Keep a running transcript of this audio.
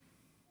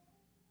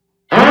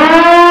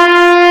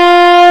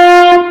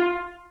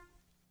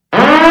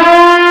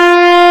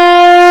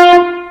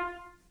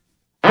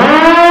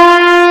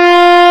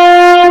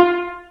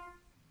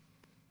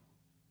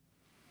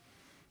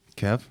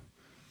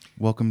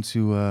Welcome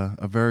to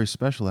a very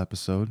special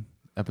episode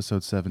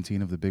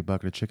 17 of the Big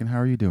Bucket of Chicken. How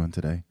are you doing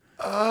today?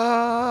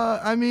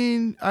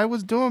 I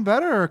was doing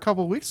better a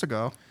couple weeks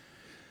ago.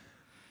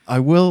 I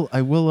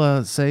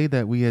will say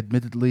that we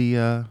admittedly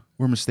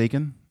were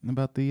mistaken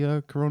about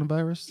the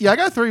coronavirus. Yeah, I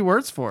got 3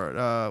 words for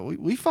it.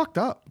 We fucked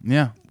up.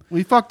 Yeah.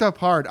 We fucked up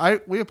hard.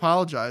 We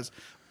apologize.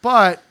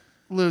 But,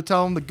 Lou,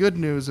 tell them the good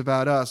news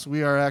about us.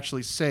 We are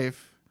actually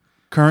safe.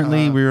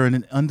 Currently, we're in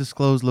an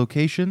undisclosed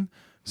location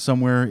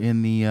somewhere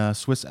in the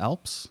Swiss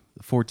Alps,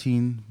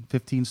 14,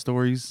 15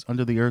 stories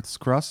under the Earth's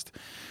crust.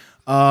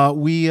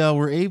 We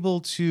were able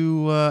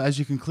to, as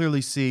you can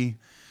clearly see,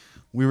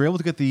 we were able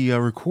to get the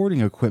recording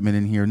equipment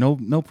in here.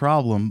 No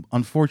problem.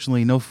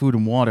 Unfortunately, no food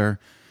and water.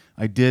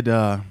 I did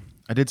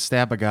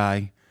stab a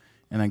guy,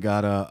 and I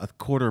got a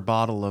quarter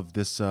bottle of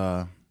this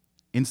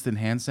instant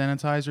hand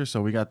sanitizer,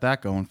 so we got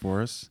that going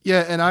for us.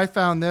 Yeah, and I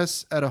found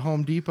this at a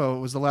Home Depot. It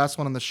was the last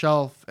one on the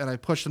shelf, and I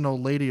pushed an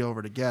old lady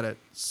over to get it.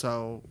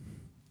 So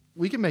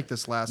we can make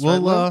this last.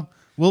 Well, right,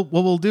 what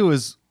we'll do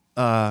is it's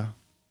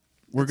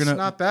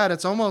not bad.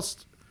 It's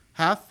almost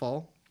half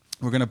full.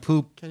 We're gonna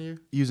poop Can you?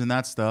 using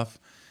that stuff,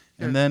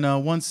 and then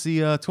once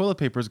the toilet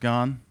paper's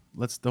gone,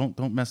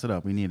 don't mess it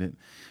up. We need it.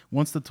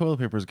 Once the toilet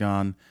paper's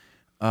gone,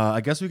 I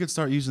guess we could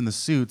start using the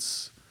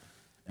suits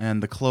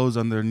and the clothes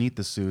underneath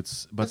the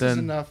suits. But this is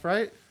enough,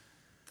 right?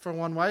 For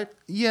one wipe?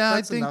 Yeah,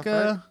 That's I think enough,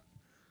 right?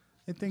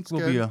 I think It's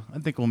we'll good. be. I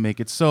think we'll make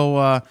it.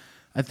 So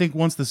I think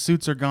once the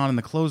suits are gone and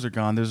the clothes are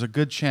gone, there's a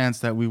good chance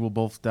that we will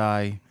both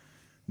die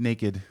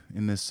naked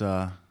in this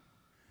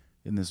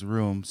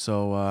room.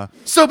 So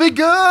be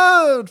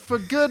good, for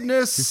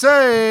goodness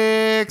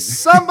sake.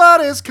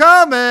 Somebody's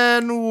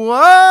coming.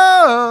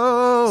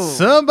 Whoa.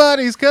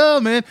 somebody's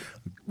coming.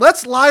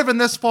 Let's liven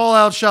this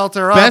fallout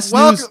shelter up.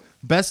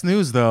 Best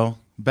news though.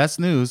 Best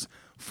news.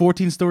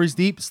 14 stories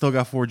deep. Still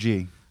got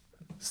 4G.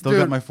 Still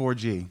got Dude, my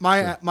 4G.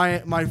 My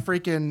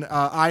freaking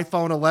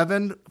iPhone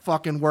 11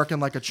 fucking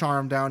working like a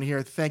charm down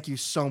here. Thank you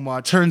so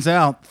much. Turns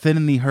out,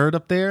 thinning the herd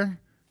up there,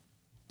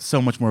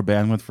 so much more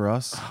bandwidth for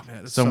us. Oh,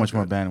 man, it's so so much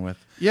more good. bandwidth.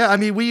 Yeah, I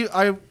mean,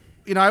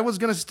 I was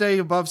gonna stay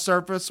above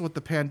surface with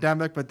the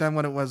pandemic, but then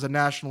when it was a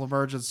national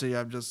emergency,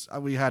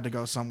 we had to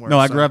go somewhere. No,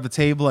 I so. grabbed the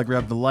table, I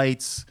grabbed the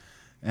lights,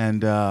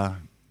 and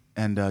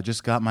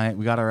just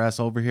we got our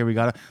ass over here. We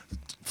got a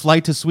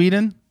flight to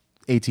Sweden,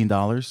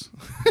 $18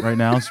 right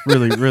now. It's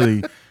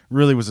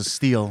really was a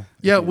steal.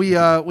 Yeah,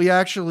 we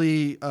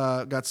actually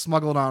got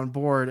smuggled on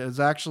board. It's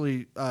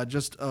actually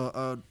just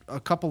a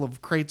couple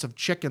of crates of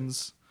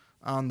chickens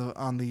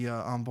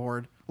on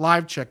board,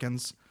 live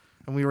chickens,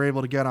 and we were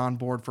able to get on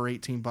board for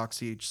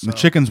 $18 each. So. The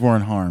chickens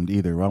weren't harmed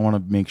either. I want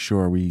to make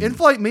sure we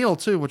In-flight meal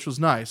too, which was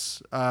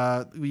nice.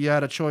 We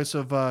had a choice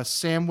of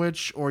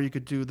sandwich, or you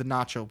could do the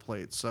nacho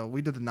plate. So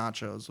we did the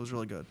nachos. It was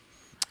really good.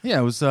 Yeah,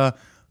 it was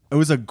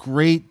a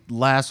great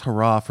last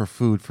hurrah for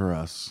food for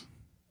us.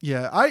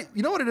 Yeah,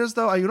 you know what it is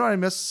though. You know what I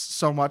miss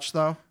so much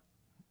though?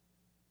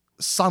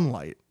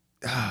 Sunlight.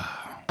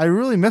 I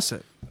really miss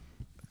it.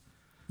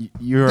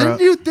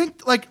 Didn't you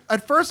think, like,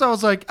 at first I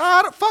was like,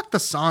 fuck the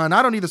sun.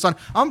 I don't need the sun.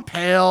 I'm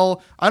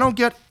pale. I don't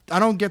get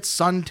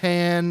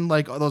suntan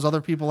like those other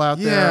people out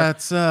there. Yeah,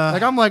 it's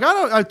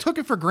I took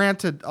it for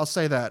granted. I'll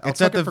say that. It's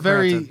at the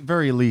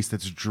very least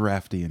it's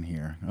drafty in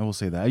here. I will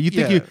say that. You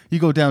think you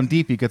go down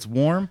deep, it gets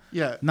warm?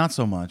 Yeah. Not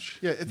so much.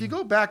 Yeah, if you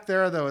go back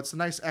there though, it's a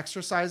nice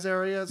exercise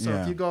area. So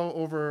if you go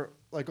over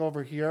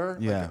here,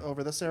 like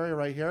over this area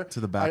right here. To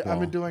the back wall. I've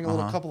been doing a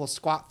little couple of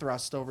squat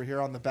thrusts over here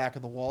on the back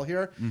of the wall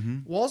here.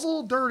 Wall's a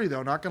little dirty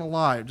though, not going to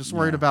lie. Just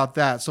worried about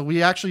that. So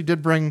we actually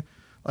did bring,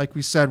 like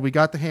we said, we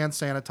got the hand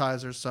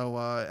sanitizer. So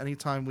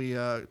anytime we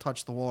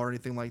touch the wall or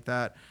anything like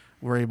that,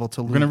 we're able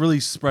to. We're going to really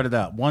spread it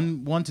out.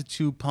 1 to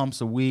 2 pumps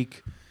a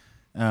week.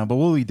 But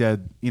we'll be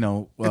dead,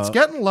 it's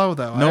getting low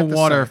though. No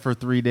water for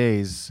 3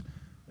 days.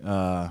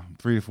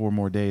 3 to 4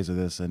 more days of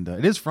this, and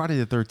it is Friday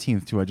the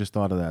 13th too. I just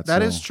thought of that.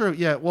 That is true.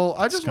 Yeah. Well,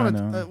 I just want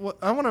to.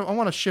 I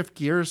want to shift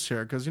gears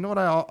here because you know what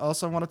I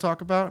also want to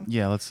talk about.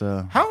 Yeah. Let's.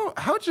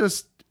 How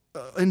just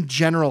in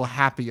general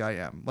happy I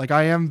am. Like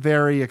I am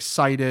very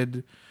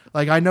excited.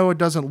 Like I know it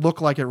doesn't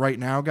look like it right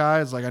now,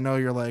 guys. Like I know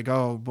you're like,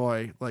 oh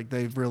boy, like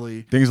they've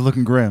really things are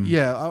looking grim.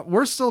 Yeah.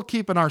 We're still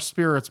keeping our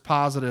spirits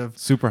positive.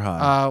 Super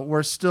high.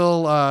 We're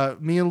still.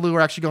 Me and Lou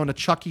are actually going to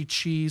Chuck E.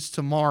 Cheese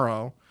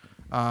tomorrow.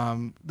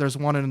 There's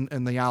one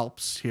in the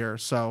Alps here,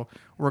 so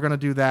we're gonna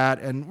do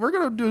that, and we're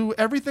gonna do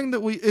everything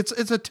that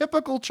it's a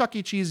typical Chuck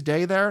E. Cheese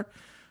day there.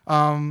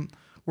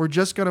 We're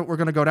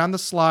gonna go down the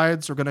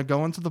slides. We're gonna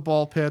go into the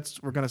ball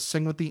pits. We're gonna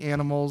sing with the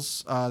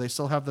animals. They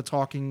still have the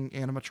talking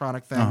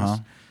animatronic things.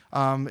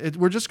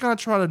 We're just gonna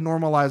try to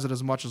normalize it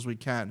as much as we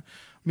can.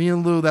 Me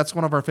and Lou, that's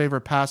one of our favorite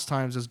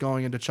pastimes is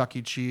going into Chuck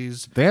E.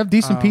 Cheese. They have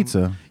decent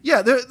pizza.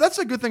 Yeah, that's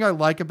a good thing I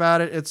like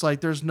about it. It's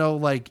like there's no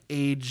like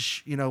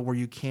age, where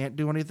you can't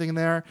do anything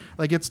there.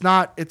 Like it's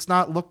not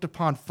looked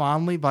upon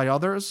fondly by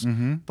others.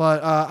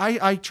 But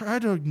I try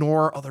to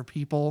ignore other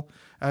people.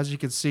 As you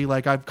can see,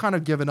 like I've kind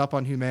of given up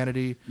on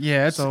humanity.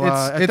 Yeah,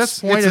 at this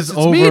point, it's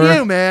over. me and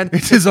you, man.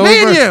 It's as over.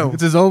 Me and you.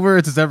 It's as over.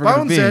 It's as ever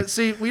going to be.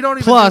 See, we don't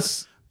even.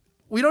 Plus,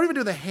 we don't even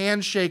do the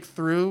handshake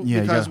through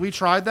because we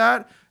tried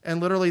that. And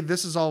literally,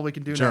 this is all we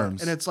can do germs.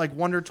 now. And it's like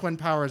Wonder Twin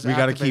powers. We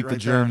got to keep the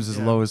germs as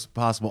low as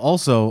possible.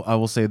 Also, I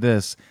will say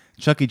this.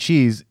 Chuck E.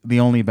 Cheese, the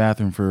only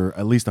bathroom for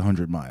at least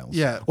 100 miles.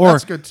 Yeah, or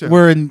that's good too.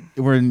 We're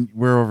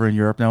over in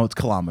Europe now. It's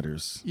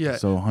kilometers. Yeah,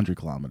 so 100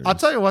 kilometers. I'll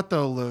tell you what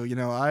though, Lou. You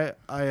know, I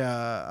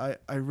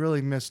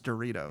really miss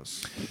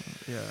Doritos.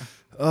 Yeah.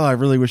 Oh, I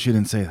really wish you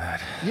didn't say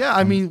that. Yeah,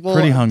 I mean,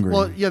 pretty hungry.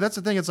 Well, yeah, that's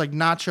the thing. It's like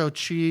nacho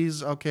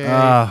cheese,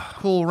 okay,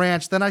 Cool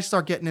Ranch. Then I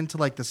start getting into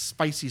like the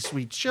spicy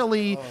sweet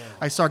chili.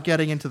 I start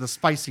getting into the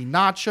spicy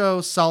nacho,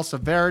 salsa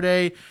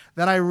verde.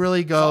 Then I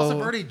really go.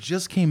 Salsa verde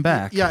just came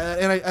back. Yeah,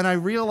 and I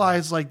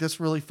realize like this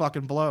really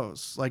fucking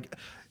blows. Like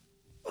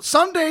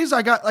some days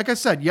I got, like I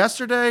said,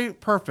 yesterday,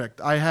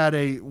 perfect. I had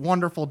a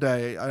wonderful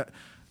day.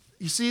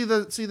 You see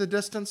the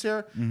distance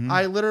here? Mm-hmm.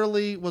 I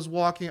literally was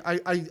walking.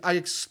 I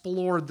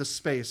explored the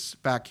space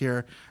back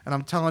here, and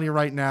I'm telling you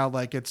right now,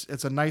 like it's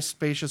a nice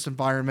spacious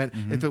environment.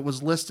 Mm-hmm. If it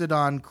was listed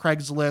on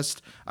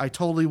Craigslist, I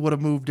totally would have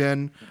moved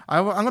in.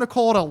 I'm going to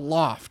call it a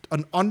loft,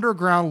 an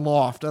underground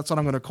loft. That's what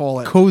I'm going to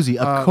call it. Cozy,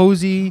 a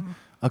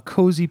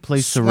cozy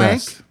place to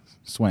rest.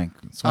 Swank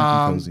and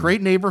cozy.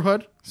 Great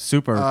neighborhood.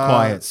 Super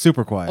quiet.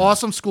 Super quiet.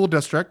 Awesome school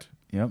district.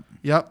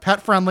 Yep.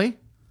 Pet friendly,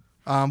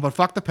 but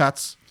fuck the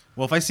pets.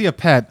 Well, if I see a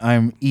pet,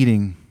 I'm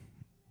eating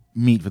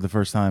meat for the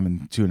first time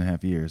in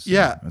 2.5 years. So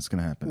that's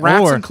going to happen.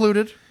 Rats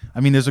included. I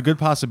mean, there's a good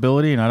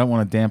possibility, and I don't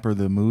want to damper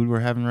the mood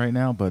we're having right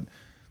now, but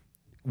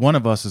one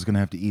of us is going to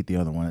have to eat the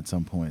other one at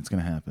some point. It's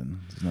going to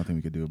happen. There's nothing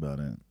we could do about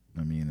it.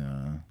 I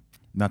mean,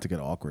 not to get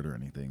awkward or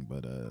anything,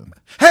 but...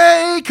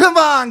 Hey, come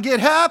on, get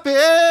happy!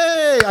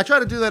 I try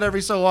to do that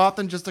every so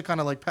often just to kind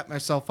of like pep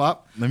myself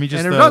up. Let me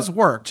just... And it does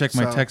work. Check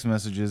my text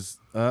messages.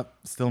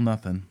 Still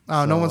nothing.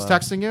 Oh, so, no one's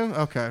texting you?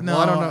 Okay. No,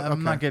 well, I don't know.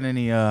 I'm not getting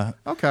any...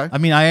 okay. I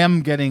mean, I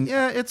am getting...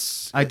 Yeah,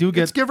 it's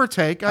give or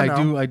take. I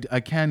know. I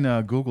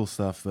can Google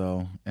stuff,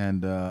 though,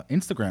 and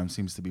Instagram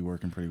seems to be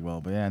working pretty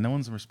well, but yeah, no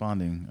one's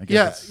responding. I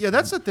guess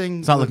that's the thing.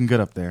 It's not looking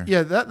good up there.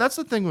 Yeah, that's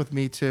the thing with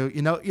me, too.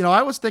 You know,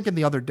 I was thinking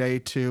the other day,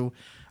 too...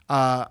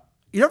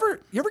 you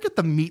ever get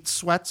the meat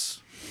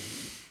sweats?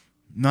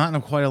 Not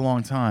in quite a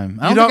long time.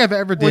 I don't think I've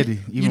ever did.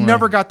 You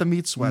never got the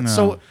meat sweats.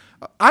 No. So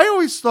I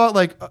always thought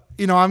like,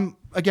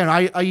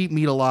 I eat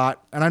meat a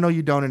lot, and I know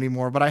you don't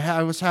anymore. But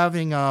I was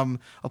having a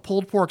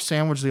pulled pork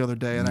sandwich the other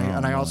day,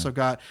 and I also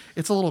got,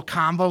 it's a little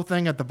combo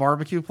thing at the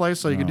barbecue place,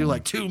 so you can do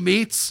like 2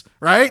 meats,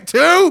 right?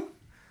 Two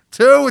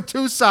with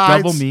 2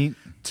 sides, double meat.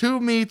 2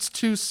 meats,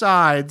 2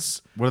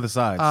 sides. What are the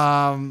sides?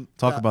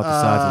 Talk about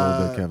the sides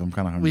a little bit, Kev. I'm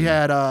kind of hungry. We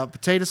had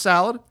potato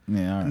salad.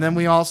 Yeah. And then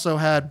we also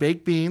had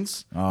baked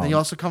beans. Then he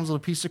also comes with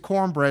a piece of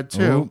cornbread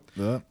too.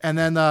 And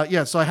then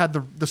so I had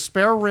the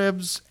spare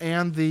ribs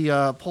and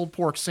the pulled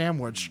pork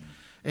sandwich.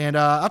 And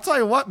I'll tell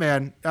you what,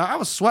 man, I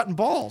was sweating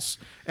balls.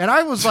 And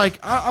I was like,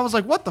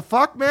 what the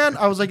fuck, man?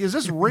 I was like, is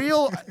this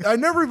real? I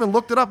never even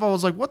looked it up. I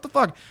was like, what the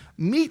fuck?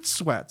 Meat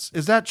sweats.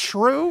 Is that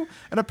true?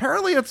 And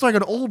apparently it's like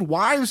an old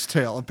wives'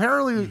 tale.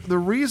 Apparently the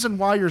reason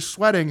why you're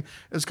sweating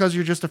is because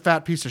you're just a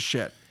fat piece of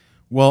shit.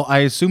 Well, I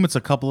assume it's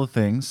a couple of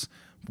things.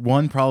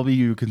 One, probably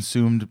you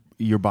consumed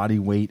your body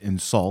weight in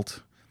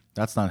salt.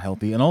 That's not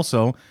healthy. And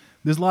also,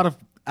 there's a lot of,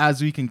 as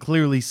we can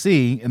clearly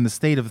see in the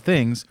state of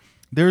things,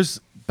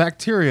 there's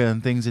bacteria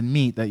and things in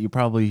meat that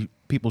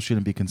people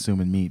shouldn't be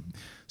consuming meat,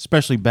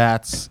 especially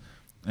bats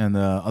and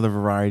other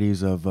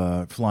varieties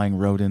of flying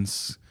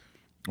rodents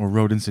or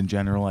rodents in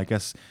general, I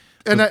guess.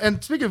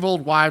 And speaking of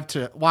old wives'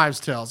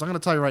 tales, I'm going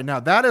to tell you right now,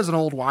 that is an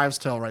old wives'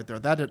 tale right there.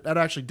 That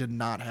actually did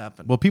not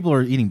happen. Well, people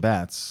are eating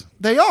bats.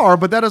 They are,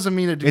 but that doesn't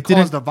mean it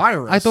caused a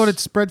virus. I thought it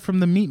spread from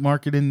the meat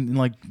market in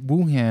like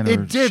Wuhan or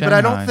It did, Shanghai. but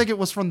I don't think it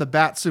was from the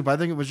bat soup. I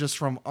think it was just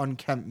from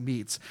unkempt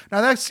meats.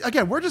 Now, that's,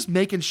 again, we're just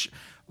making...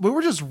 we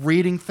were just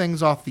reading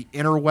things off the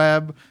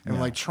interweb and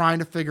like trying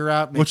to figure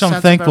out... Which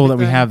I'm thankful that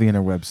we have the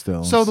interweb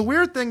still. So the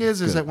weird thing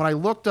is that when I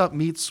looked up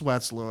meat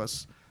sweats,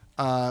 Lewis...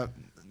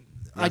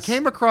 I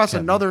came across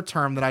another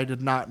term that I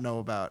did not know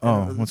about.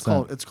 What's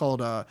that? It's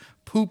called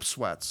poop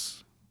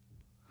sweats.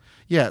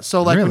 Yeah,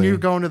 so like when you're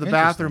going to the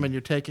bathroom and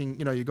you're taking,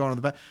 you're going to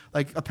the bath,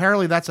 like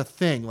apparently that's a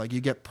thing. Like you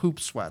get poop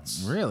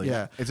sweats. Really?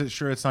 Yeah. Is it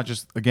sure it's not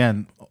just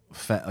again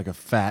fat, like a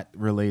fat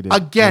related?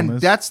 Again,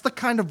 illness? that's the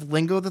kind of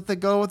lingo that they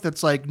go with.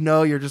 It's like,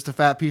 no, you're just a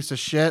fat piece of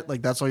shit.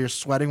 Like that's why you're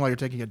sweating while you're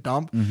taking a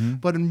dump. Mm-hmm.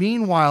 But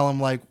meanwhile,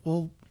 I'm like,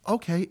 well.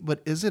 Okay,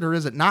 but is it or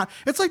is it not?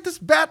 It's like this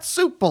bat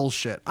soup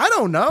bullshit. I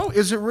don't know.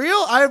 Is it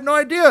real? I have no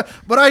idea.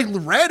 But I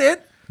read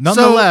it.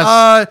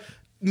 Nonetheless, so,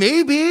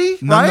 maybe.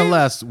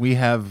 Nonetheless, we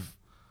have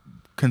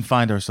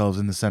confined ourselves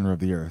in the center of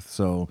the earth.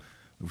 So,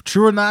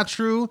 true or not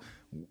true,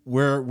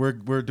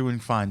 we're doing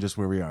fine just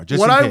where we are.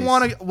 Just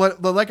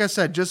but like I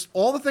said, just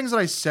all the things that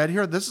I said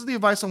here. This is the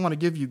advice I want to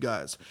give you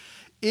guys.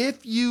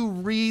 If you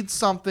read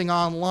something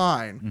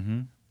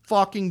online,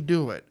 fucking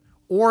do it.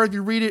 Or if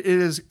you read it, it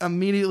is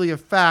immediately a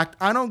fact.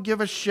 I don't give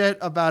a shit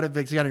about if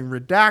it's getting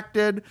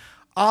redacted.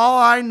 All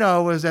I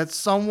know is that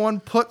someone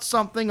put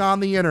something on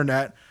the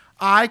internet.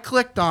 I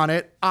clicked on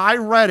it. I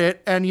read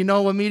it. And you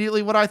know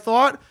immediately what I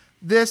thought?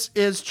 This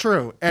is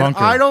true. And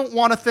I don't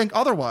want to think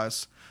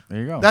otherwise.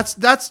 There you go.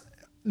 That's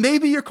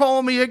maybe you're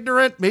calling me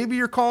ignorant. Maybe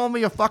you're calling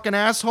me a fucking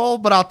asshole.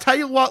 But I'll tell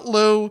you what,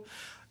 Lou,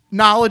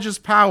 knowledge is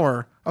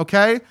power.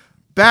 Okay,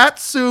 bat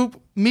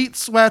soup, meat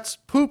sweats,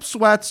 poop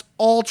sweats,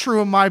 all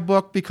true in my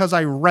book because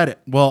I read it.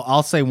 Well,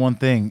 I'll say one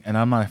thing, and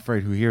I'm not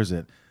afraid who hears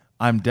it.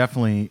 I'm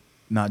definitely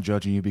not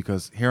judging you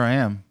because here I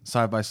am,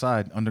 side by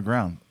side,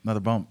 underground. Another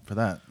bump for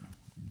that.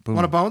 Boom.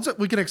 Want to bones it?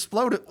 We can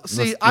explode it.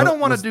 See, I don't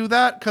want to do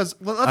that because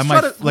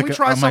let's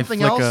try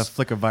something else.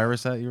 Flick a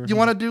virus at you. You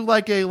want to do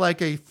like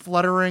a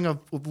fluttering of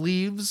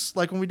leaves,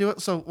 like when we do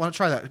it. So want to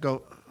try that?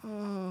 Go.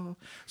 Oh.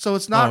 So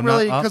it's not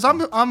really because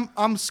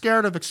I'm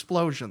scared of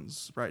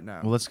explosions right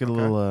now. Well, let's get a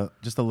little,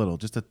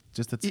 just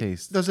a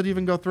taste. Does it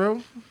even go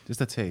through?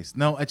 Just a taste.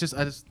 No, I just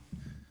want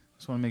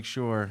to make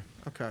sure.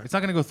 Okay. It's not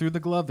going to go through the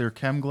glove. They're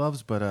chem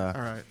gloves, but all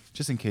right.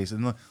 Just in case.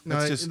 And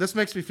this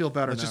makes me feel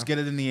better. Let's just get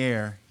it in the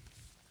air.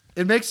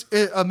 It makes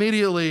it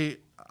immediately.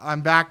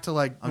 I'm back to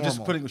like. I'm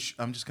just going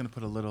to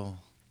put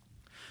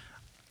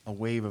a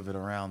wave of it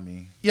around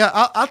me. Yeah,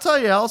 I'll tell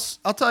you else.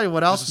 I'll tell you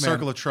what else. It's a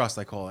circle of trust.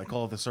 I call it. I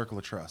call it the circle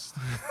of trust.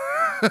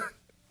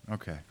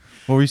 Okay.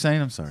 What were you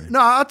saying? I'm sorry. No,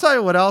 I'll tell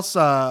you what else. Did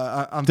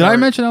I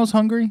mention I was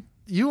hungry?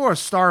 You are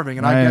starving,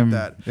 and I get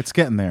that. It's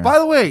getting there. By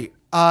the way,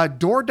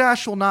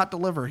 DoorDash will not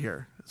deliver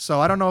here. So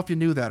I don't know if you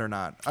knew that or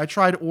not. I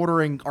tried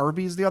ordering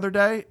Arby's the other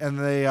day, and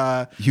they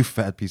you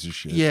fat piece of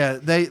shit. Yeah,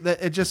 they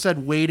it just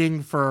said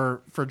waiting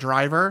for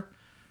driver,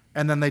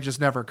 and then they just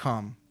never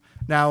come.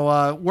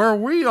 Now where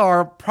we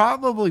are,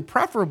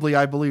 preferably,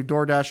 I believe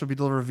DoorDash will be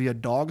delivered via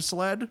dog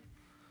sled.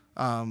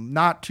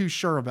 Not too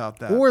sure about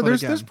that. Or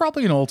there's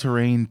probably an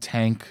all-terrain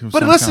tank.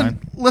 But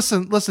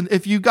listen.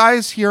 If you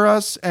guys hear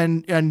us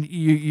and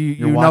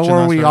you know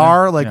where we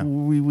are, like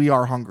we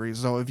are hungry.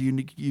 So if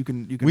you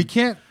can. We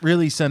can't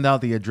really send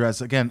out the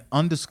address again,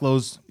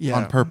 undisclosed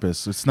on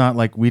purpose. It's not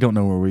like we don't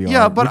know where we are.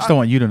 Yeah, but we just don't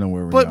want you to know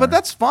where we are. But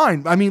that's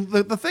fine. I mean,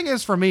 the thing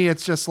is for me,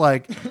 it's just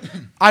like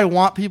I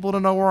want people to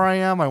know where I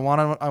am. I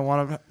want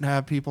to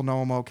have people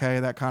know I'm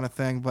okay, that kind of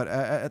thing. But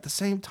at the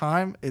same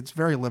time, it's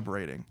very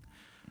liberating.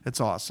 It's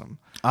awesome.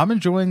 I'm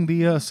enjoying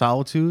the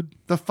solitude.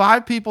 The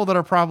 5 people that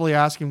are probably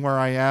asking where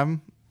I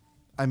am,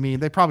 I mean,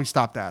 they probably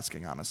stopped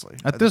asking, honestly.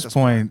 At this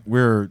point,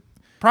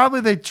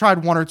 they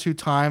tried 1 or 2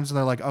 times, and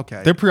they're like,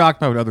 okay. They're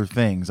preoccupied with other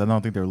things. I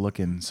don't think they're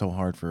looking so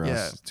hard for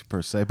us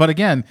per se. But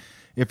again,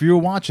 if you're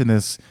watching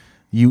this,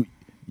 you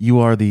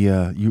are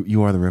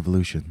the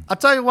revolution. I'll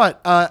tell you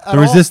what. The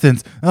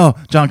resistance. Oh,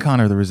 John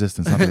Connor, the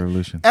resistance, not the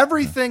revolution.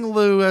 Everything,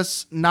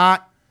 Lewis,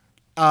 not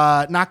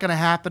going to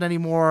happen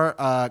anymore.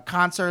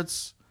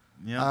 Concerts.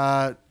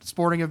 Yeah.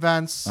 Sporting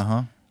events.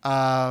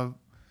 I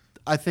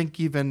think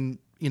even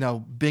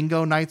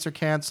bingo nights are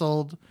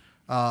canceled.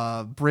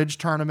 Bridge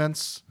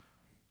tournaments,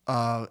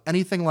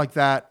 anything like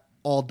that,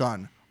 all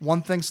done.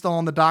 One thing still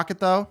on the docket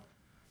though.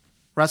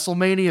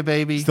 WrestleMania,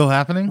 baby. Still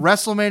happening?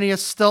 WrestleMania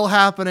is still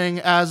happening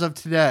as of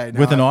today. Now,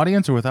 with an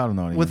audience or without an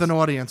audience? With an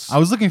audience. I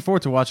was looking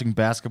forward to watching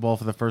basketball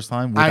for the first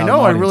time. I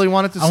know. I really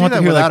wanted to see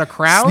that without a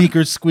crowd.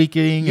 Sneakers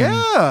squeaking.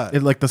 Yeah.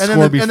 And, like the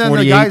score be 48. And then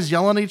the guys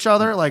yelling at each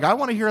other. Like, I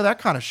want to hear that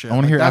kind of shit. I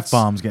want to hear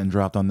F-bombs getting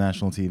dropped on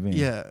national TV.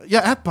 Yeah.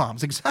 Yeah,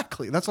 F-bombs.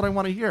 Exactly. That's what I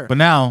want to hear. But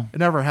now. It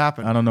never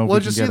happened. I don't know if well,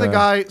 we just see the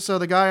guy. So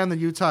the guy on the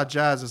Utah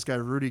Jazz, this guy,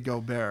 Rudy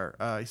Gobert.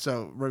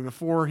 So right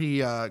before he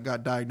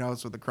got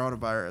diagnosed with the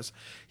coronavirus,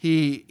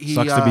 he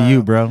sucks to be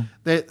you, bro.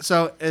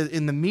 So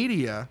in the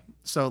media,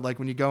 so like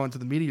when you go into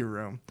the media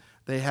room,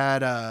 they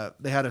had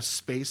a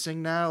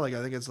spacing now, like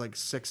I think it's like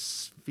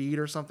 6 feet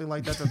or something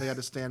like that they had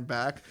to stand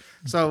back.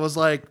 So it was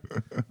like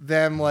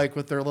them like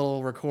with their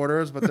little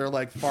recorders, but they're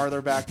like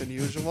farther back than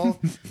usual.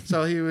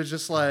 So he was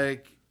just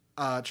like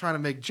trying to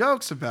make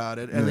jokes about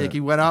it, and like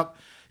he went up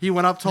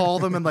to all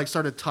of them and like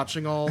started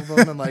touching all of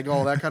them and like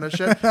all that kind of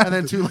shit. And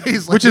then 2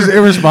 days later, which is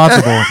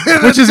irresponsible.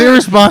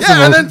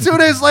 Yeah, and then 2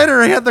 days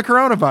later, he had the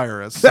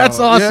coronavirus. So, that's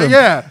awesome.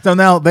 Yeah. So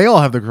now they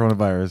all have the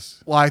coronavirus.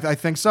 Well, I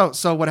think so.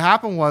 So what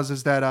happened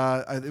is that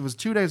it was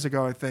 2 days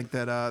ago, I think,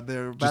 that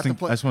they're about to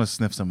play. I just want to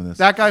sniff some of this.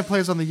 That guy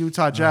plays on the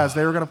Utah Jazz.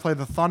 They were going to play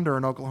the Thunder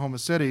in Oklahoma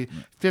City.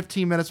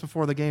 15 minutes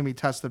before the game, he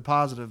tested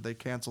positive. They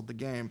canceled the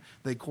game.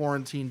 They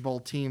quarantined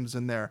both teams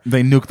in there.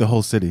 They nuked the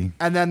whole city.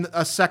 And then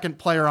a second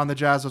player on the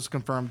Jazz was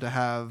confirmed to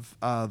have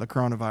the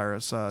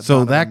coronavirus.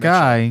 So that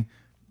guy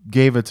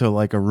gave it to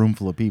like a room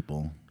full of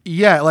people.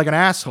 Yeah, like an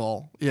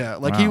asshole. Yeah,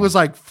 like he was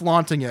like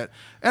flaunting it.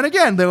 And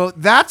again, though,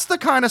 that's the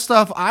kind of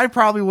stuff I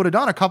probably would have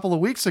done a couple of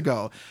weeks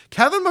ago.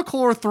 Kevin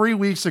McClure 3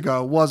 weeks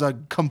ago was a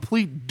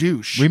complete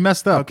douche. We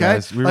messed up,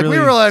 guys. We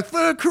were like,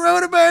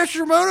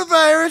 coronavirus. Blah, blah,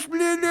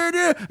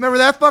 blah. Remember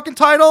that fucking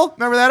title?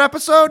 Remember that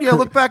episode? Yeah,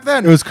 look back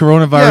then. It was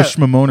coronavirus,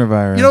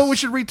 schmomonavirus. You know, we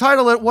should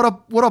retitle it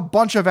 "What a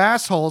bunch of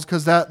assholes"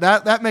 because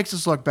that makes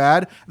us look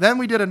bad. Then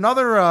we did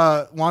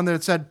another one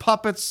that said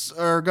puppets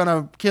are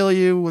gonna kill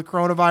you with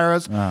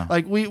coronavirus.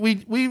 Like we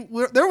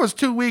there was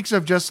 2 weeks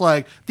of just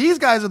like these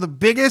guys are the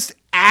biggest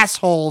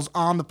assholes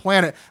on the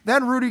planet.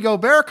 Then Rudy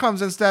Gobert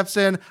comes and steps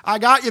in. I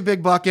got you,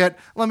 big bucket.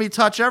 Let me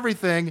touch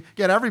everything,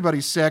 get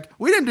everybody sick.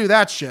 We didn't do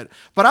that shit.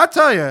 But I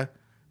tell you,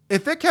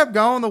 if it kept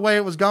going the way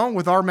it was going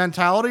with our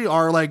mentality,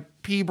 our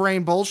like pea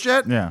brain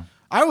bullshit,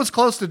 I was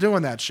close to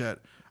doing that shit.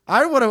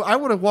 I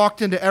would have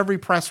walked into every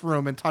press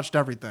room and touched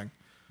everything.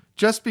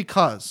 Just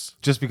because.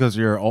 Just because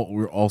we're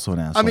also an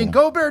asshole. I mean,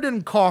 Gobert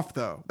didn't cough,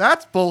 though.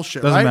 That's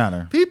bullshit, Doesn't right?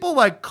 matter. People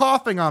like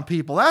coughing on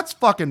people. That's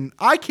fucking...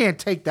 I can't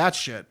take that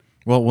shit.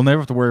 Well, we'll never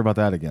have to worry about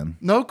that again.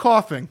 No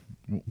coughing.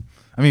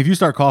 I mean, if you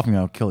start coughing,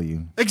 I'll kill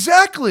you.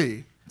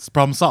 Exactly. It's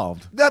problem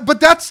solved. But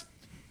that's...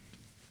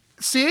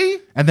 See?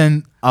 And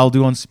then I'll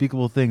do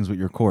unspeakable things with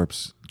your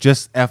corpse.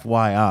 Just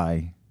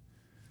FYI.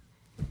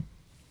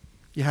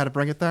 You had to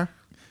bring it there?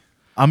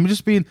 I'm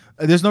just being...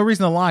 There's no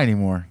reason to lie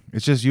anymore.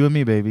 It's just you and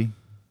me, baby.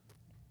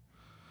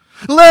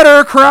 Let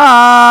her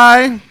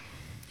cry.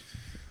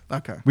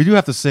 Okay. We do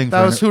have to sing.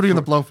 That was Hootie and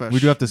the Blowfish. We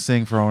do have to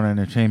sing for our own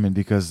entertainment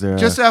because they're...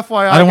 Just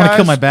FYI, I don't want to guys,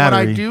 kill my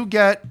battery.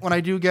 When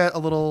I do get a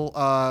little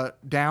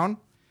down,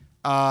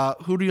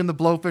 Hootie and the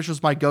Blowfish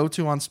is my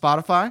go-to on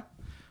Spotify.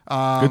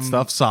 Good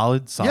stuff.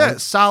 Solid. Yeah,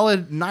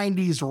 solid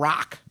 90s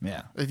rock.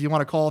 Yeah. If you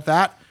want to call it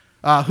that.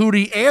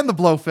 Hootie and the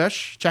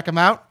Blowfish. Check them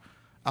out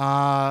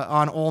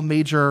on all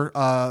major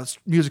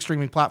music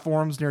streaming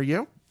platforms near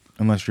you.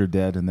 Unless you're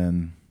dead, and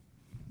then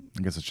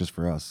I guess it's just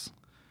for us.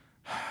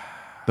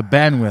 The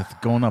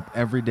bandwidth going up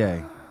every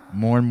day.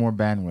 More and more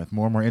bandwidth,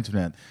 more and more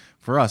internet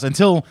for us.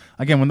 Until,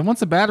 again, once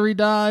the battery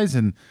dies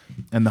and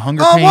the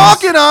hunger pains... I'm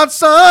walking on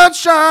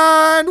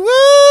sunshine. Woo!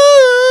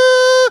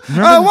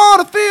 I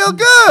want to feel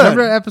good.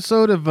 Remember that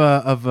episode of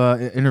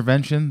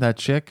Intervention, that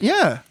chick?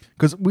 Yeah.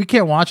 Because we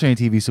can't watch any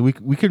TV, so we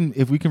can,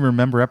 if we can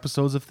remember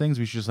episodes of things,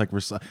 we should just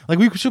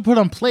we should put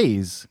on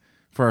plays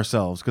for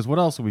ourselves. Because what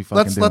else are we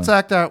fucking doing? Let's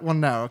act out one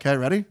now. Okay,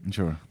 ready?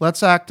 Sure.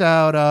 Let's act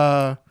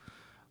out.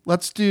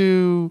 Let's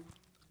do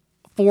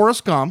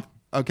Forrest Gump.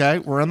 Okay,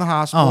 we're in the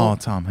hospital. Oh,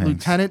 Tom Hanks.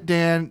 Lieutenant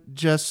Dan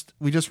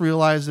we just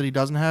realized that he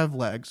doesn't have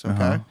legs. Okay.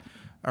 Uh-huh.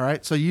 All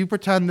right. So you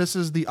pretend this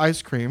is the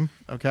ice cream.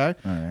 Okay.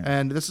 All right.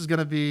 And this is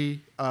gonna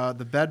be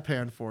the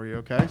bedpan for you.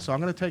 Okay. So I'm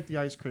gonna take the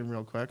ice cream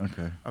real quick.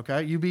 Okay.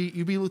 Okay. You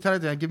be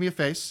Lieutenant Dan. Give me a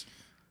face.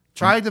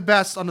 Try the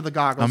best under the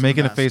goggles. I'm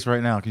making a face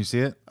right now. Can you see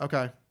it?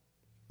 Okay.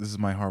 This is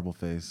my horrible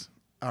face.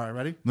 All right.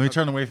 Ready? Let me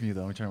turn away from you,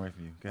 though. Let me turn away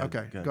from you.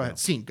 Okay. Go ahead.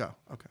 Scene. Go.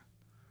 Okay.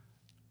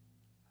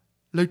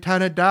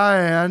 Lieutenant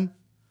Dan.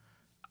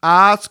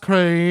 Ice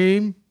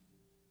cream.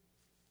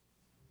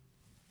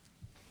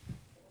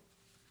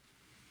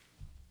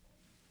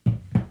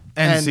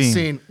 End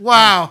scene.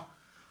 Wow.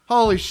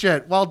 Holy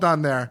shit. Well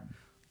done there.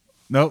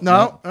 Nope.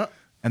 No.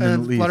 And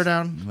then it leaves. Flutter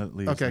down. Let it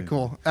leave. Okay,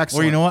 cool.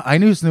 Excellent. Or you know what? I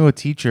knew a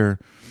teacher.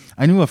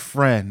 I knew a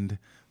friend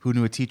who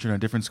knew a teacher in a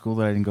different school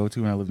that I didn't go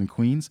to when I lived in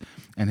Queens.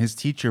 And his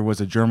teacher was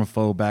a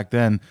germaphobe back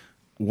then,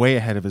 way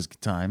ahead of his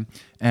time.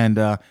 And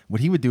what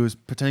he would do is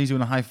pretend he's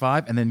doing a high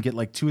five and then get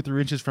like 2 or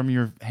 3 inches from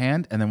your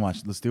hand and then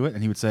watch, let's do it.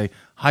 And he would say,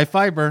 high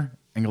fiber,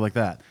 and go like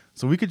that.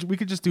 So we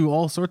could just do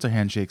all sorts of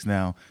handshakes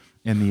now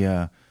in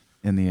the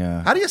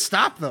How do you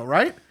stop though,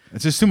 right?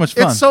 It's just too much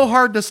fun. It's so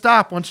hard to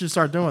stop once you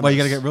start doing Well, this. you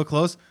got to get real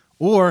close.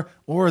 Or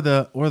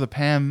the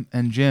Pam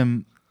and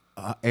Jim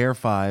Air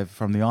 5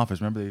 from The Office.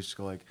 Remember, they used to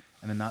go like,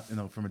 and then not,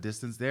 from a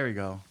distance. There you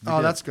go.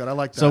 That's good. I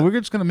like that. So we're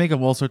just gonna make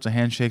up all sorts of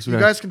handshakes. You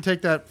guys can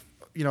take that,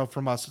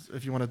 from us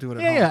if you want to do it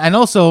at home. Yeah, and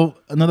also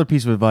another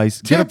piece of advice: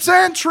 tips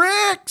and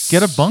tricks.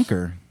 Get a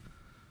bunker,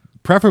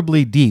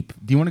 preferably deep.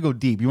 Do you want to go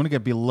deep? You want to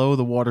get below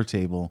the water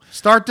table.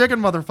 Start digging,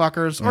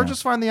 motherfuckers, or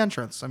just find the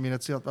entrance. I mean,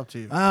 it's up to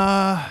you.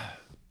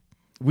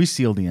 We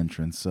sealed the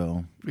entrance,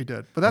 so we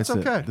did, but that's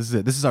okay. This is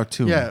it. This is our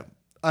tomb. Yeah.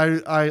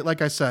 I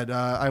like I said,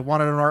 I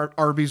wanted an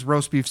Arby's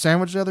roast beef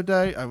sandwich the other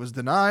day. I was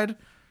denied.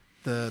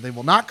 They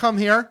will not come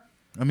here.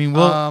 I mean,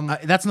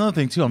 that's another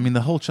thing too. I mean,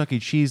 the whole Chuck E.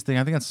 Cheese thing.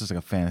 I think that's just like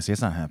a fantasy.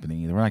 It's not happening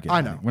either. We're not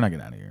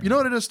getting out of here. You know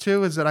what it is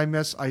too? Is that I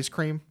miss ice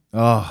cream.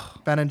 Oh,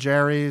 Ben and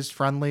Jerry's,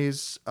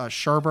 Friendlies,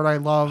 sherbet. I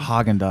love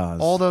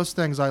Haagen-Dazs. All those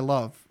things I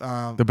love.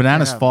 The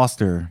Bananas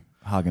Foster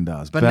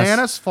Haagen-Dazs.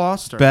 Bananas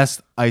Foster. Best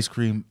ice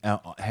cream,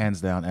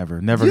 hands down, ever.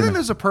 Never. Do you think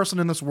there's a person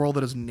in this world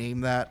that has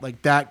named that?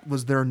 Like that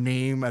was their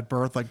name at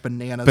birth, like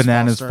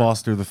Bananas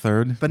Foster the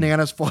Third.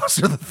 Bananas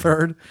Foster the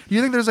Third. Do you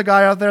think there's a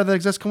guy out there that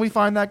exists? Can we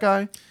find that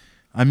guy?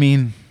 I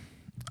mean,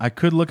 I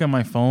could look at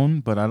my phone,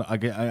 but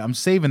I'm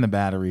saving the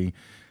battery.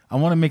 I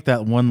want to make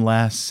that one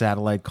last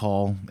satellite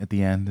call at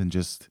the end and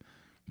just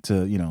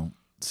to,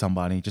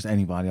 somebody, just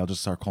anybody. I'll just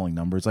start calling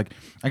numbers. Like,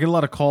 I get a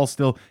lot of calls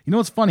still. You know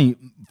what's funny?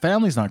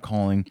 Family's not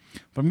calling,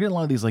 but I'm getting a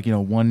lot of these,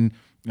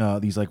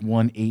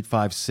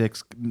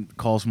 1-856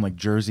 calls from like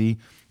Jersey.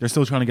 They're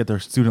still trying to get their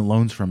student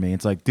loans from me.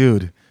 It's like,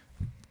 dude,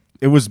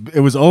 it was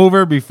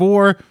over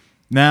before.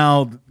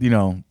 Now,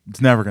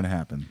 it's never going to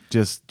happen.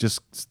 Just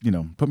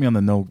put me on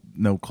the no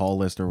call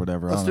list or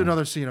whatever. Let's do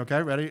another scene,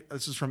 okay? Ready?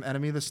 This is from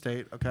Enemy of the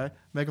State, okay?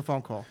 Make a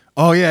phone call.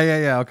 Oh,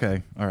 yeah.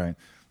 Okay. All right.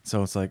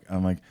 So it's like,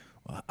 I'm like,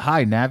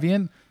 hi,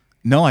 Navian?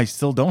 No, I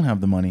still don't have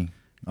the money.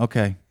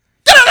 Okay.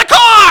 Get in the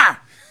car!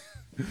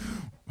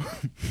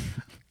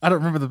 I don't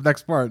remember the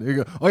next part. Here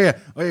you go. Oh, yeah.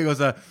 He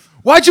goes,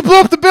 why'd you blow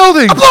up the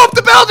building? I blew up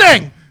the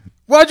building!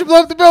 Why'd you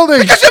blow up the building?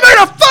 Because you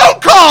made a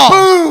phone call!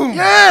 Boom!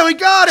 Yeah, we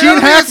got it.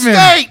 Gene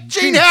Hackman.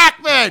 Gene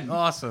Hackman.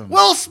 Awesome.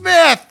 Will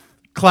Smith.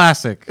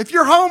 Classic. If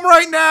you're home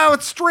right now,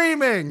 it's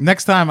streaming.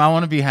 Next time, I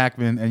want to be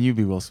Hackman and you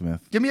be Will Smith.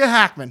 Give me a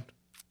Hackman.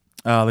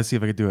 Let's see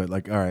if I could do it.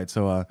 Like, all right,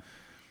 so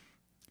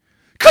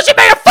Cause you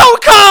made a phone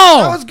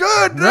call. That was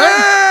good. Right?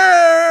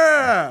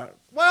 Yeah.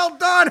 Well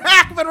done,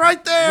 Hackman,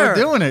 right there. We're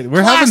doing it.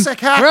 We're Classic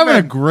having Hackman.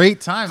 a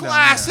great time.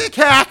 Classic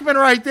Hackman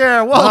right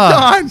there. Well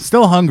done.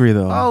 Still hungry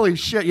though. Holy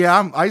shit. Yeah,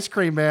 I'm ice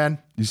cream, man.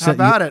 You How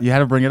about it? You had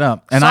to bring it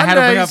up, and I had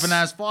to bring up Sundays.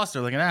 an ass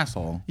Foster like an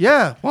asshole.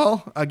 Yeah.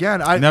 Well,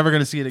 again, I'm never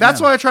gonna see it again. That's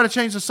why I try to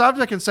change the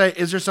subject and say,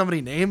 is there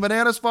somebody named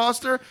Bananas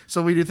Foster?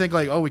 So we do think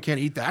like, oh, we can't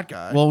eat that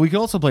guy. Well, we could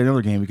also play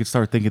another game. We could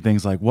start thinking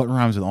things like what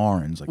rhymes with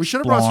orange. Like we should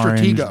have brought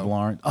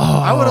Stratego. Oh,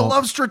 I would have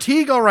loved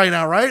Stratego right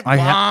now, right?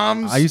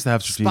 Bombs. I used to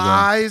have Stratego.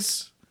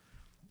 Spies.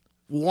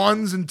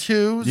 Ones and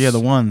twos. Yeah, the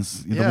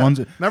ones. Yeah. The ones.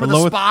 Remember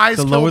the spies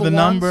The killed lower the the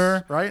ones,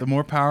 number, right? the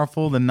more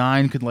powerful. The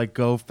 9 could like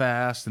go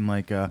fast, and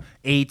like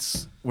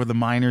 8s were the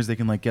miners. They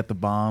can like get the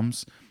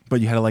bombs, but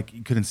you had to like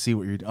you couldn't see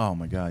what you're. Oh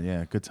my god,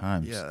 yeah, good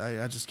times.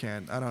 Yeah, I just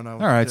can't. I don't know. All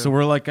right, so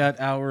we're like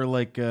at hour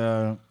like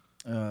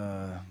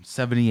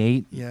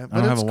 78. Yeah, I but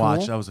don't have it's a watch.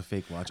 cool. That was a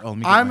fake watch. Oh,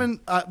 let me.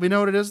 We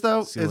know what it is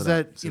though. Seal Is it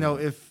that up. you know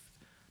if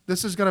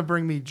this is gonna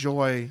bring me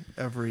joy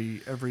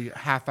every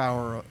half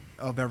hour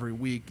of every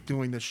week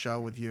doing this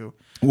show with you.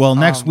 Well,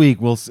 next week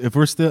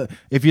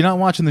if you're not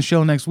watching the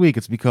show next week,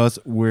 it's because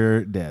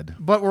we're dead.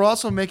 But we're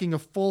also making a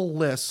full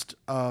list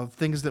of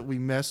things that we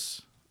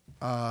miss.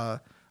 You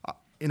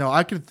know,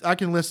 I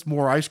can list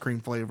more ice cream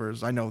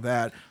flavors. I know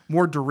that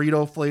more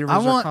Dorito flavors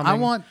are coming. I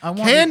want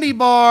candy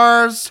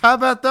bars. How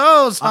about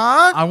those,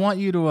 huh? I want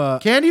you to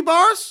candy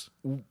bars.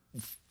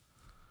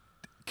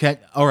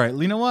 All right,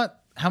 you know what?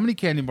 How many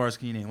candy bars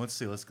can you name? Let's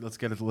see. Let's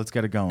get it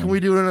going. Can we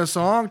do it in a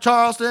song?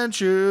 Charleston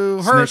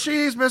Chew,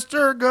 Hershey's,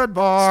 Mr.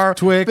 Goodbar,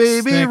 Twix,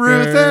 Baby Snickers.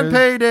 Ruth, and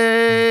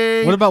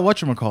Payday. What about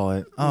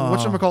whatchamacallit?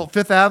 Whatchamacallit?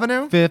 Fifth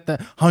Avenue?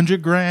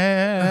 100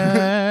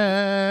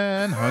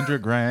 grand.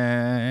 100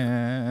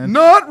 grand.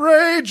 Not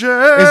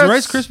rageous. Is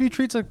Rice Krispie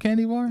Treats a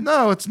candy bar?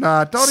 No, it's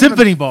not. Don't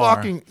Symphony even bar.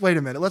 Fucking, wait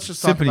a minute. Let's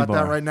just talk Symphony about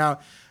bar. that right now.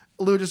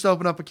 Lou just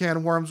opened up a can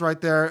of worms right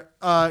there.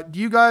 Do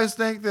you guys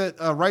think that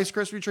a Rice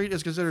Krispie Treat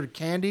is considered a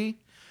candy?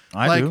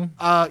 I do.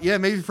 Yeah,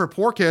 maybe for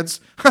poor kids.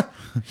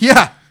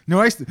 Yeah. No,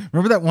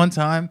 remember that one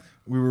time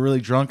we were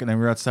really drunk and then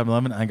we were at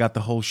 7-Eleven and I got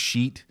the whole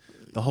sheet.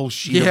 The whole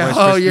sheet Yeah. of Rice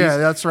Oh, Krispies, yeah,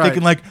 that's right.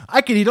 Thinking like,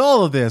 I could eat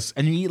all of this.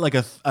 And you eat like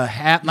a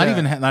half, not Yeah.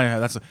 even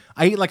half,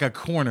 I eat like a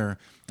corner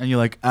and you're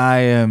like, I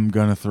am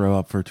going to throw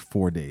up for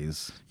 4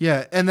 days.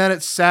 Yeah, and then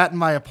it sat in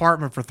my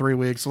apartment for 3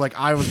 weeks. So like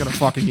I was gonna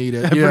fucking eat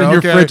it. Put it in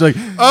your fridge like,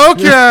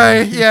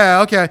 okay,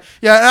 yeah, okay,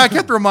 yeah. And I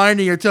kept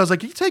reminding you too. I was like,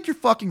 "Can you take your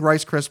fucking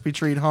Rice Krispie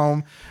treat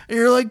home?" And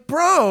you're like,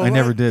 "Bro, I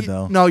never did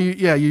though. No,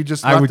 you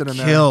just I left would it in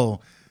there.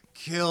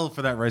 kill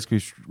for that Rice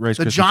Krispie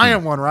The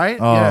giant one, right?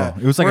 Oh, yeah.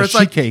 it was like Where a it's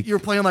sheet cake. You were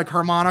playing like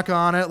harmonica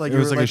on it, like It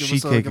was like a it sheet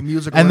was cake. like a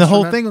musical and the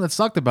whole instrument. thing that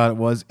sucked about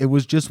it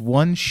was just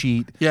one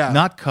sheet, Yeah.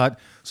 not cut.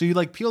 So you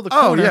like peel the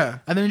Oh, corner, yeah.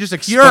 and then you just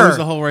Pure. expose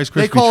the whole Rice Krispie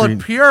They call treat.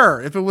 it pure.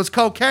 If it was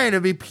cocaine,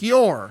 it'd be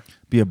pure,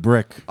 Be a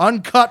brick.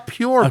 uncut,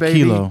 pure, A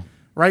baby. kilo.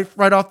 Right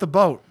off the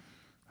boat.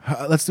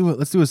 Let's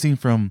do a scene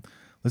from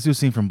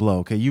Blow.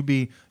 Okay, you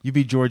be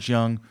George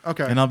Young.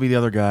 Okay. and I'll be the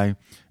other guy.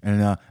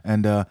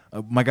 And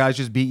my guys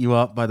just beat you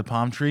up by the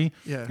palm tree.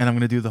 Yeah. and I'm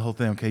gonna do the whole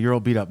thing. Okay, you're all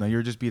beat up now.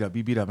 You're just beat up.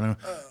 You beat up. And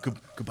I'm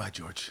goodbye,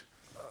 George.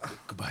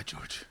 Goodbye,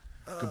 George.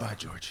 Goodbye,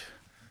 George.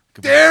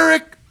 Goodbye.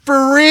 Derek,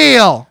 for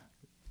real.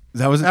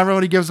 That was Remember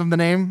when he gives him the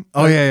name?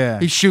 Oh, yeah.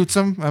 He shoots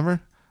him.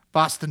 Remember,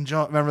 Boston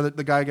Joe. Remember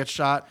the guy gets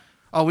shot.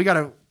 Oh, we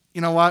gotta. You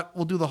know what?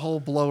 We'll do the whole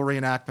Blow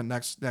reenactment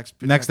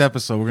next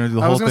episode. We're gonna do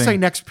the I whole was thing. gonna say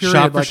next period,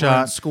 shot for like we're in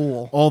shot.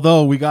 school.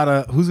 Although we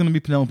gotta, who's gonna be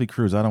Penelope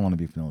Cruz? I don't want to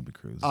be Penelope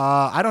Cruz.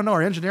 I don't know.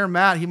 Our engineer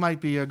Matt, he might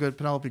be a good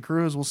Penelope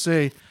Cruz. We'll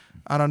see.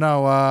 I don't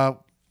know.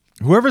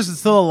 Whoever's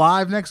still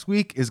alive next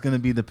week is gonna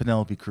be the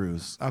Penelope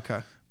Cruz. Okay.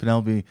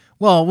 Penelope.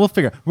 Well, we'll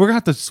figure. We're gonna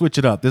have to switch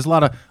it up. There's a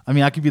lot of. I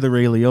mean, I could be the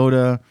Ray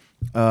Liotta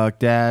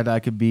dad. I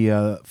could be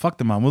fuck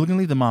the mom. We're gonna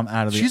leave the mom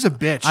out of it. She's a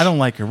bitch. I don't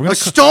like her. We're gonna A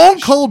stone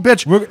cold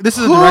bitch. This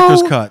is a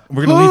director's cut.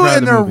 We're gonna leave her out Who of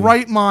in the their movie.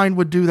 right mind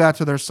would do that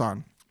to their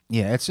son?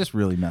 Yeah, it's just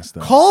really messed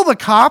up. Call the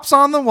cops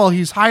on them while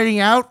he's hiding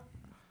out.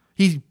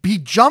 He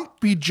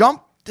jumped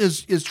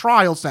his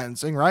trial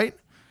sentencing, right?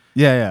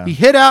 Yeah. He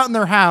hid out in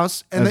their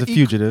house and As a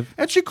fugitive.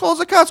 and she calls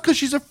the cops because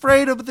she's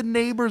afraid of what the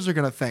neighbors are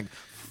gonna think.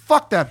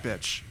 Fuck that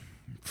bitch.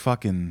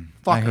 Fucking.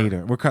 Fuck I her. hate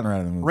her. We're cutting her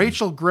out of the movie.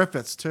 Rachel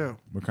Griffiths too.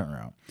 We're cutting her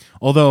out.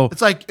 Although.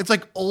 It's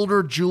like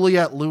older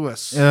Juliette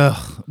Lewis.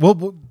 Ugh.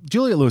 Well,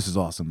 Juliette Lewis is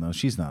awesome though.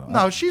 She's not.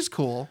 No, she's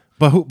cool.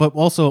 But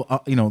also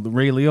the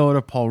Ray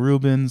Liotta, Paul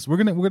Rubens. We're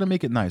gonna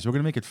make it nice. We're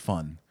gonna make it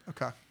fun.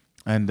 Okay.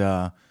 And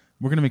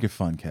we're gonna make it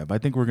fun, Kev. I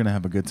think we're gonna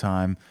have a good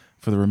time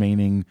for the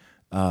remaining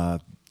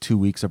 2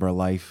 weeks of our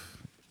life.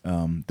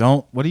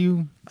 What do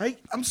you?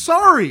 I'm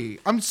sorry.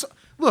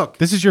 Look.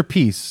 This is your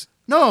piece.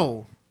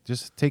 No.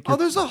 Just take your. Oh,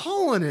 there's a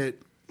hole in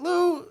it,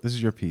 Lou. This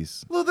is your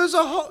piece. Lou, there's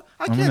a hole.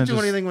 I can't do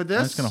anything with this.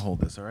 I'm just gonna hold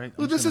this. All right.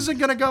 Lou, this isn't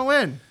gonna go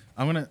in.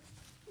 I'm gonna.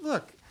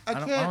 Look, I I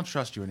can't. don't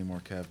trust you anymore,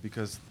 Kev,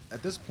 because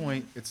at this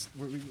point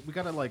we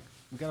gotta like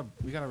we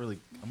gotta really.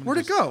 Where'd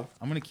it go?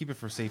 I'm gonna keep it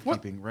for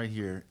safekeeping right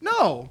here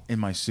No. in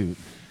my suit.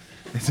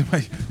 It's in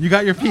my. You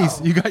got your piece.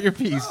 No. You got your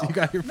piece. No. You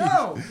got your piece.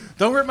 No.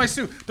 Don't rip my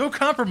suit. Don't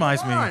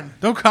compromise me.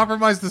 Don't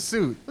compromise the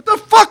suit. What the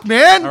fuck,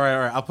 man? All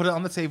right. I'll put it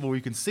on the table where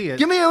you can see it.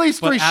 Give me at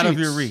least 3 sheets. Out of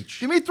your reach.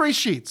 Give me 3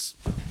 sheets.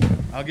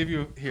 I'll give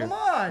you here. Come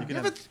on.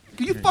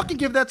 Can you fucking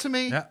give that to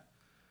me? Yeah.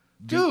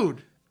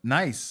 Dude.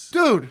 Nice.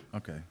 Dude.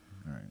 Okay.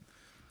 All right.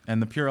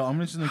 And the purel, I'm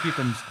just gonna keep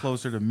them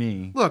closer to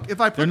me. Look,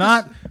 if I put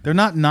they're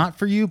not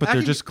for you, but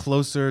they're just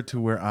closer to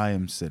where I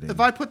am sitting.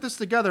 If I put this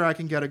together, I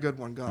can get a good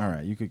one going. All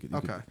right, you could.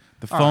 Okay.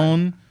 The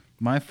phone,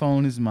 my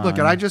phone is mine. Look,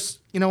 and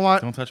you know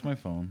what? Don't touch my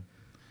phone.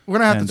 We're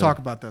gonna have to talk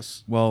about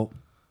this. Well,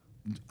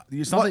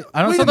 it's not.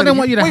 I don't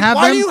want you to have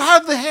them. Why do you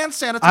have the hand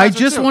sanitizer? I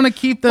just want to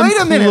keep them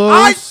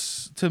close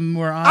to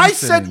where I'm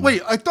sitting.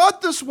 I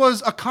thought this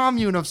was a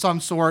commune of some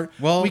sort.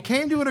 Well, we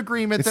came to an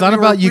agreement. It's that not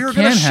about you we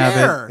can have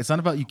share. it. It's not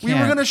about you can. We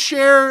were going to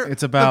share.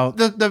 It's about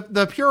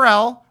the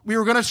Purell. We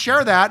were going to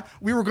share that.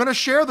 We were going to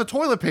share the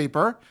toilet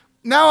paper.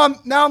 Now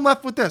I'm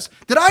left with this.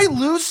 Did I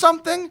lose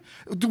something?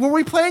 Were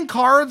we playing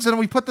cards and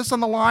we put this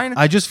on the line?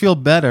 I just feel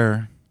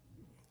better.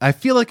 I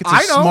feel like it's a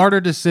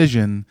smarter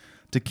decision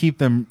to keep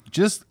them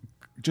just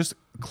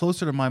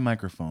closer to my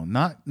microphone.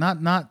 Not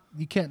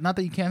you can't. Not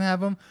that you can't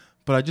have them,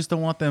 but I just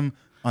don't want them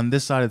on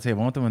this side of the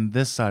table. I want them on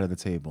this side of the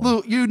table.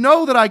 Lou, you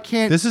know that I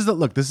can't. This is the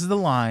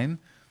line,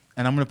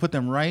 and I'm going to put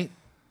them right.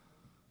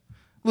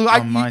 Lou,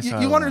 on my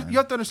side. You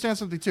have to understand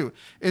something too.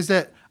 Is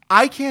that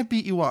I can't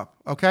beat you up.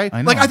 Okay,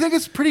 I know. Like I think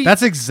it's pretty.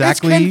 That's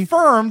exactly. It's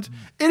confirmed.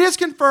 It is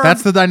confirmed.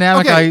 That's the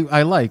dynamic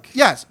I like.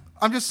 Yes.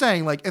 I'm just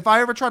saying, like, if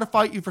I ever try to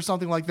fight you for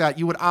something like that,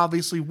 you would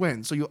obviously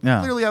win. So you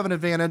clearly have an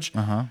advantage.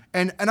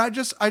 And I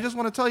just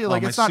want to tell you,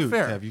 like, it's not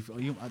fair.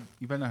 Kev,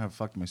 you better not have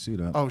fucked my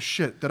suit up. Oh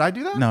shit! Did I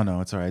do that?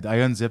 No, it's all right. I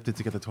unzipped it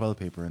to get the toilet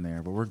paper in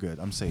there, but we're good.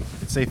 I'm safe.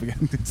 It's safe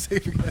again. It's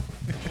safe again.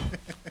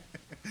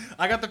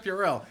 I got the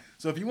Purell.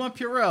 So if you want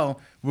Purell,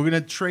 we're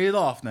gonna trade it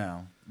off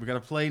now. We gotta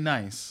play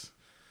nice.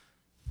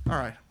 All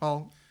right.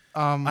 Well,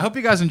 I hope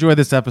you guys enjoyed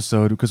this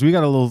episode because we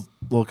got a little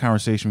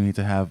conversation we need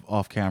to have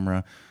off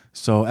camera.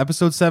 So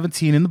episode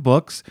 17 in the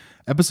books,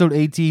 episode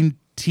 18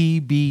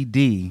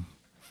 TBD.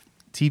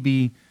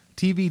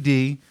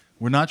 TBD.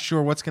 We're not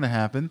sure what's going to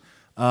happen.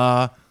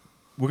 We're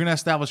going to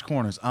establish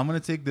corners. I'm going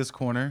to take this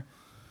corner.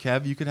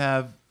 Kev, you could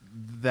have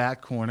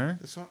that corner.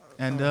 This one?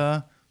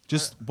 And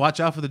just watch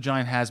out for the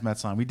giant hazmat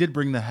sign. We did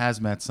bring the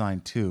hazmat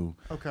sign too.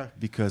 Okay.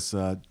 Because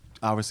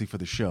obviously for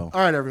the show. All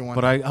right, everyone.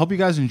 But I hope you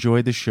guys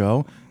enjoyed the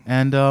show.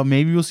 And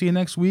maybe we'll see you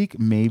next week.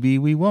 Maybe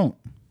we won't.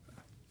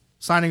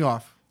 Signing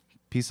off.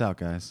 Peace out,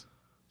 guys.